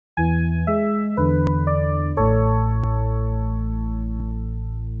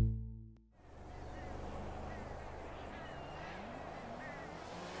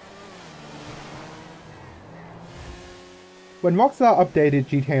When Rockstar updated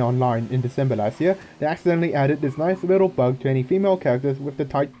GTA Online in December last year, they accidentally added this nice little bug to any female characters with the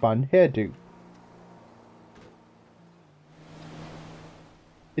tight bun hairdo.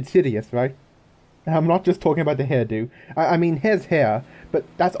 It's hideous, right? And I'm not just talking about the hairdo. I mean, hair's hair, but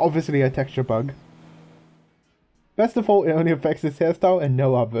that's obviously a texture bug. Best of all, it only affects his hairstyle and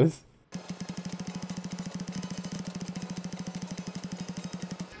no others.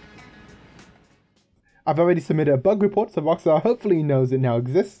 I've already submitted a bug report, so Rockstar hopefully knows it now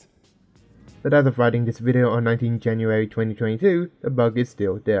exists. But as of writing this video on 19 January 2022, the bug is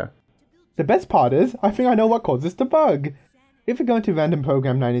still there. The best part is, I think I know what causes the bug! If you go into Random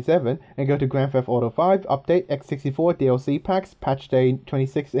Program 97 and go to Grand Theft Auto 5 Update X64 DLC Packs Patch Day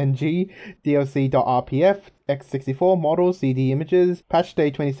 26NG DLC.rpf X64 Models CD Images Patch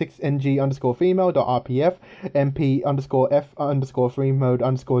Day 26NG underscore female.rpf MP underscore F underscore free mode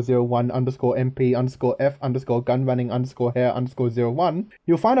underscore 01 underscore MP underscore F underscore gun running underscore hair underscore 01,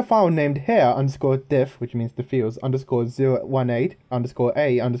 you'll find a file named hair underscore diff, which means the fields, underscore 018 underscore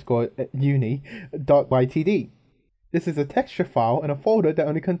A underscore uni dot YTD. This is a texture file in a folder that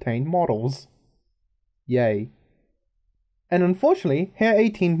only contained models. Yay. And unfortunately, Hair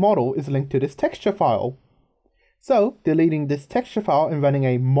 18 model is linked to this texture file. So, deleting this texture file and running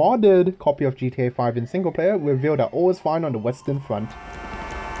a modded copy of GTA 5 in single player revealed that all is fine on the Western Front.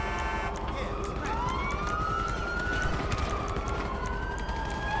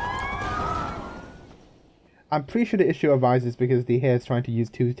 I'm pretty sure the issue arises because the hair is trying to use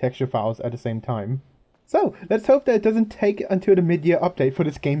two texture files at the same time. So, let's hope that it doesn't take until the mid-year update for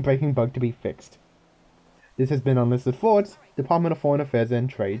this game-breaking bug to be fixed. This has been Unlisted Thoughts, Department of Foreign Affairs and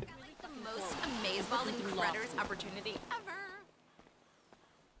Trade. The most amazeballing critters opportunity ever.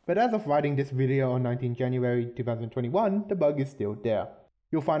 But as of writing this video on 19 January 2021, the bug is still there.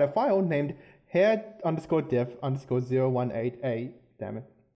 You'll find a file named hair underscore diff underscore 018A, damn it,